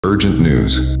Urgent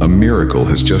news. A miracle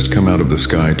has just come out of the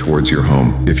sky towards your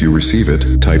home. If you receive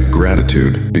it, type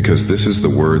gratitude, because this is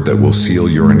the word that will seal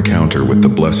your encounter with the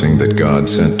blessing that God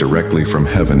sent directly from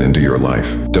heaven into your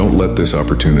life. Don't let this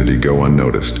opportunity go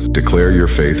unnoticed. Declare your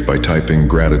faith by typing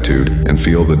gratitude and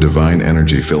feel the divine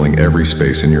energy filling every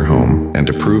space in your home. And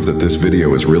to prove that this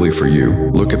video is really for you,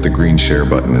 look at the green share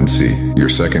button and see. Your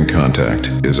second contact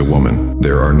is a woman.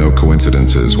 There are no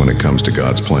coincidences when it comes to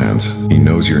God's plans. He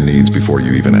knows your needs before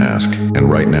you even ask,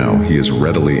 and right now He is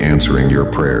readily answering your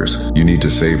prayers. You need to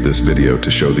save this video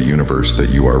to show the universe that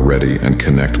you are ready and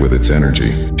connect with its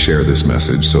energy. Share this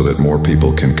message so that more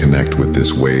people can connect with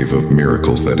this wave of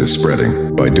miracles that is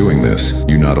spreading. By doing this,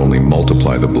 you not only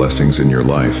multiply the blessings in your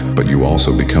life, but you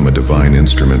also become a divine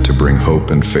instrument to bring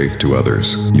hope and faith to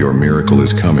others. Your miracle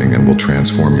is coming and will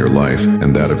transform your life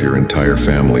and that of your entire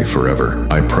family forever.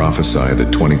 I prophesy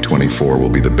that 2024 will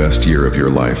be the best year of your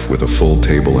life with a full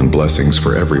table and blessings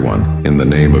for everyone. In the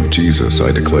name of Jesus,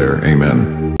 I declare,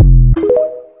 Amen.